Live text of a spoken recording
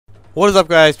What is up,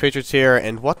 guys? Patriots here,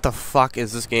 and what the fuck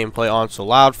is this gameplay on so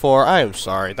loud for? I am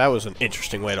sorry, that was an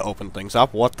interesting way to open things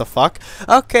up. What the fuck?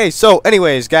 Okay, so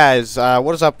anyways, guys,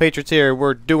 what is up, Patriots here?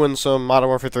 We're doing some Modern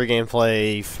Warfare 3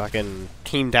 gameplay, fucking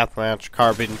Team Deathmatch,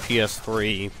 Carbon,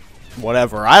 PS3,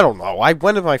 whatever, I don't know. I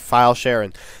went to my file share,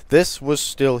 and this was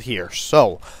still here.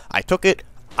 So, I took it,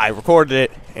 I recorded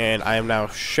it, and I am now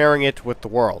sharing it with the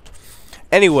world.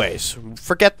 Anyways,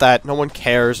 forget that. No one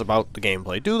cares about the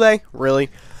gameplay, do they? Really?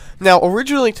 Now,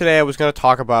 originally today I was going to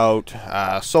talk about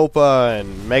SOPA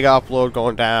and Mega Upload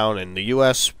going down and the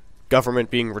U.S. government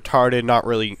being retarded, not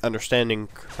really understanding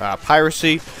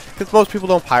piracy, because most people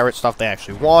don't pirate stuff they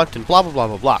actually want, and blah, blah, blah,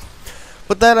 blah, blah.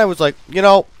 But then I was like, you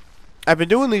know, I've been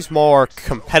doing these more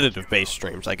competitive-based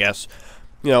streams, I guess.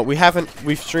 You know,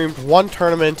 we've streamed one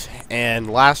tournament, and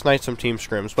last night some team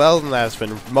scrims. But other than that, it's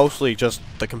been mostly just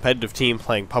the competitive team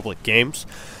playing public games,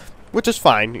 which is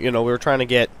fine. You know, we were trying to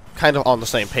get kind of on the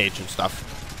same page and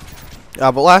stuff.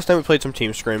 But last night we played some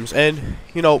team scrims, and,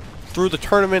 you know, through the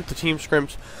tournament, the team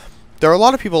scrims, there are a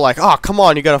lot of people like, oh, come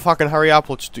on, you gotta fucking hurry up,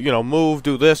 let's, you know, move,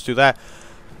 do this, do that,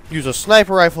 use a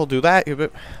sniper rifle, do that.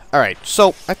 Alright,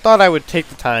 so I thought I would take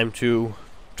the time to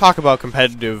talk about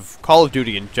competitive Call of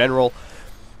Duty in general.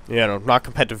 You know, not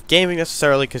competitive gaming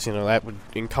necessarily, because, you know, that would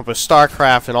encompass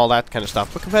StarCraft and all that kind of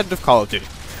stuff, but competitive Call of Duty.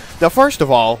 Now, first of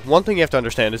all, one thing you have to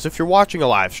understand is if you're watching a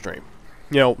live stream,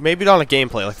 you know, maybe not a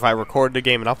gameplay, like if I recorded a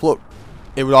game and upload,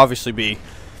 it would obviously be,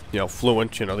 you know,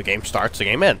 fluent, you know, the game starts, the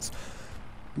game ends.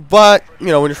 But, you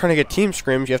know, when you're trying to get team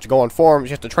scrims, you have to go on forums,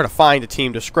 you have to try to find a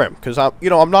team to scrim, because, you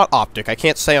know, I'm not Optic. I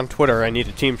can't say on Twitter I need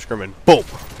a team scrim and boom,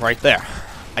 right there.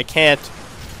 I can't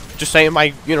just say in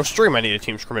my, you know, stream I need a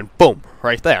team scrim and boom,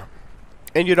 right there.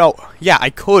 And, you know, yeah, I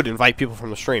could invite people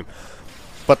from the stream,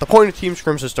 but the point of team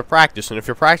scrims is to practice, and if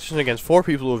you're practicing against 4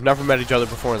 people who have never met each other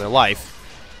before in their life,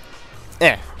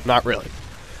 not really.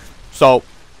 So,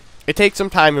 it takes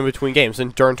some time in between games,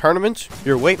 and during tournaments,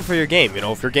 you're waiting for your game. You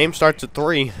know, if your game starts at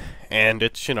 3, and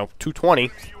it's, you know,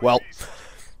 2:20, well,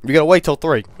 you gotta wait till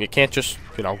 3. You can't just,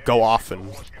 you know, go off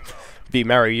and be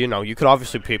merry. You know, you could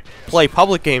obviously play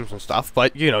public games and stuff,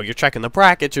 but, you know, you're checking the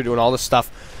brackets, you're doing all this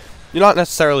stuff. You're not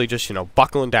necessarily just, you know,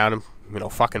 buckling down and, you know,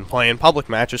 fucking playing public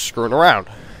matches, screwing around.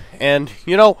 And,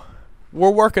 you know, we're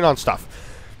working on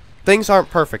stuff. Things aren't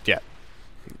perfect yet.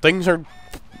 Things are,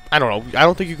 I don't know, I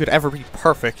don't think you could ever be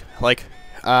perfect. Like,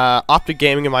 Optic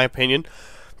Gaming, in my opinion,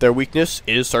 their weakness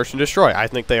is Search and Destroy. I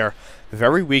think they are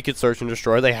very weak at Search and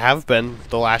Destroy. They have been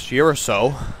the last year or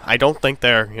so. I don't think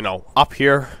they're, you know, up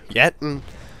here yet. And,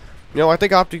 you know, I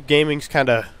think Optic Gaming's kind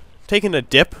of taking a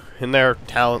dip in their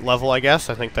talent level, I guess.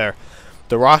 I think the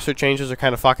roster changes are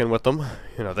kind of fucking with them.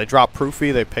 You know, they dropped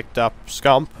Proofy, they picked up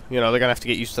Scump. You know, they're going to have to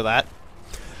get used to that.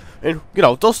 And, you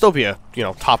know, they'll still be a, you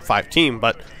know, top 5 team,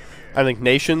 but I think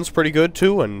Nation's pretty good,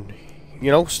 too, and,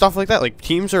 you know, stuff like that. Like,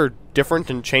 teams are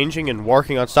different and changing and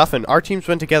working on stuff, and our team's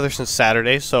been together since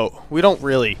Saturday, so we don't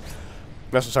really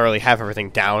necessarily have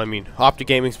everything down. I mean, Optic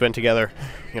Gaming's been together,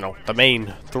 you know, the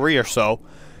main 3 or so,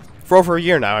 for over a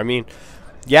year now. I mean,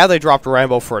 yeah, they dropped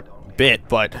Rambo for a bit,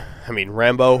 but, I mean,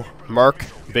 Rambo, Merc,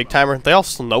 Big Timer, they all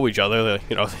still know each other.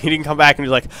 You know, he didn't come back and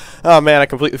he's like, oh man, I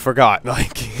completely forgot.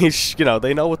 Like, you know,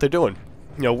 they know what they're doing.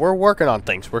 You know, we're working on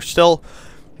things. We're still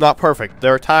not perfect.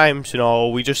 There are times, you know,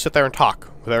 we just sit there and talk.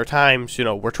 There are times, you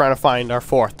know, we're trying to find our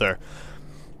 4th. There,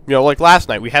 you know, like last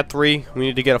night, we had 3, we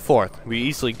needed to get a 4th. We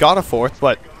easily got a 4th,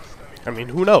 but, I mean,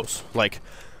 who knows? Like,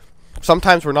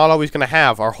 sometimes we're not always going to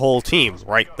have our whole team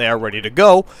right there ready to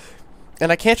go.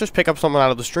 And I can't just pick up someone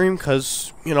out of the stream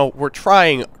because, you know, we're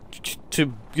trying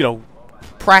to, you know,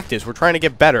 practice. We're trying to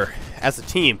get better as a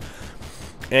team.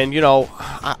 And, you know,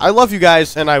 I love you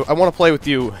guys, and I want to play with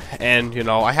you. And, you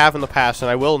know, I have in the past,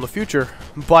 and I will in the future.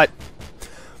 But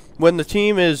when the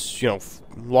team is, you know,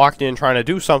 locked in trying to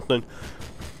do something,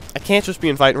 I can't just be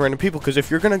inviting random people. Because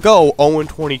if you're going to go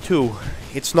 0-22,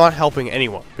 it's not helping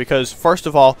anyone. Because, first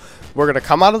of all, we're going to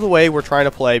come out of the way we're trying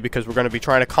to play because we're going to be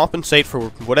trying to compensate for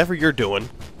whatever you're doing.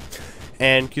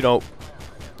 And, you know,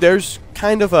 there's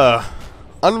kind of a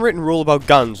unwritten rule about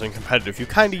guns in competitive. You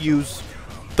kind of use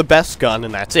the best gun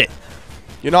and that's it.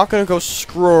 You're not going to go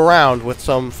screw around with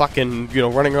some fucking, you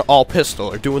know, running an all pistol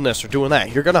or doing this or doing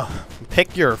that. You're going to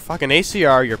pick your fucking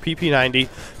ACR, your PP90,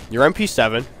 your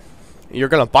MP7. You're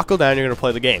going to buckle down, you're going to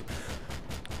play the game.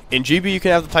 In GB, you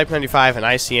can have the Type 95, and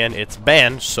ICN, it's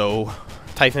banned, so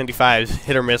Type 95 is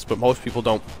hit or miss, but most people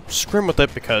don't scrim with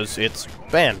it because it's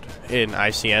banned in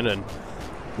ICN, and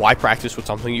why practice with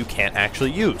something you can't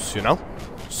actually use, you know?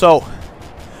 So,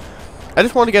 I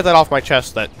just want to get that off my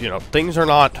chest that, you know, things are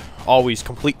not always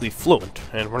completely fluent,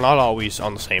 and we're not always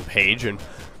on the same page, and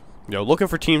You know, looking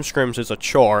for team scrims is a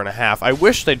chore and a half. I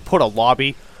wish they'd put a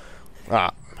lobby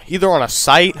either on a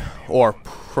site or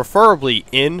preferably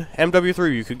in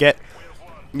MW3. You could get,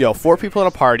 you know, 4 people in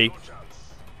a party.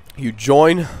 You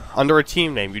join under a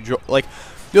team name. Like,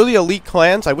 you know, the elite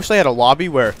clans. I wish they had a lobby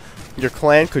where your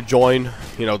clan could join,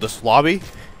 you know, this lobby,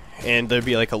 and there'd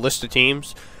be like a list of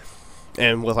teams,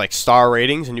 and with like star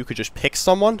ratings, and you could just pick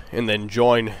someone and then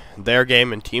join their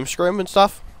game and team scrim and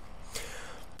stuff.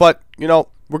 But, you know,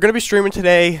 we're going to be streaming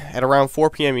today at around 4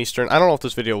 p.m. Eastern. I don't know if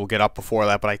this video will get up before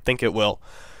that, but I think it will.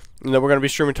 And then we're going to be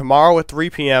streaming tomorrow at 3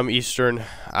 p.m. Eastern,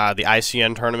 the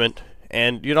ICN tournament.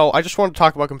 And, you know, I just wanted to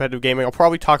talk about competitive gaming. I'll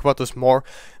probably talk about this more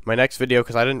in my next video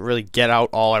because I didn't really get out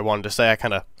all I wanted to say. I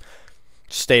kind of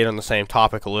stayed on the same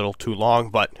topic a little too long.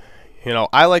 But, you know,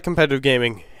 I like competitive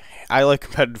gaming. I like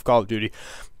competitive Call of Duty.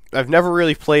 I've never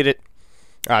really played it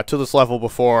to this level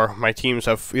before. My teams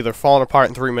have either fallen apart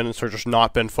in 3 minutes or just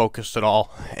not been focused at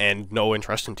all, and no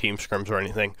interest in team scrims or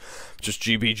anything. Just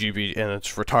GB, and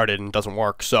it's retarded and doesn't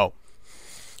work. So,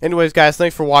 anyways, guys,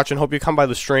 thanks for watching. Hope you come by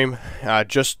the stream.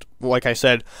 Just like I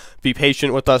said, be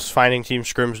patient with us finding team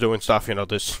scrims, doing stuff. You know,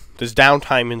 there's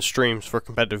downtime in streams for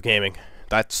competitive gaming.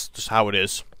 That's just how it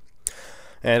is.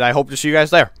 And I hope to see you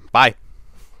guys there. Bye.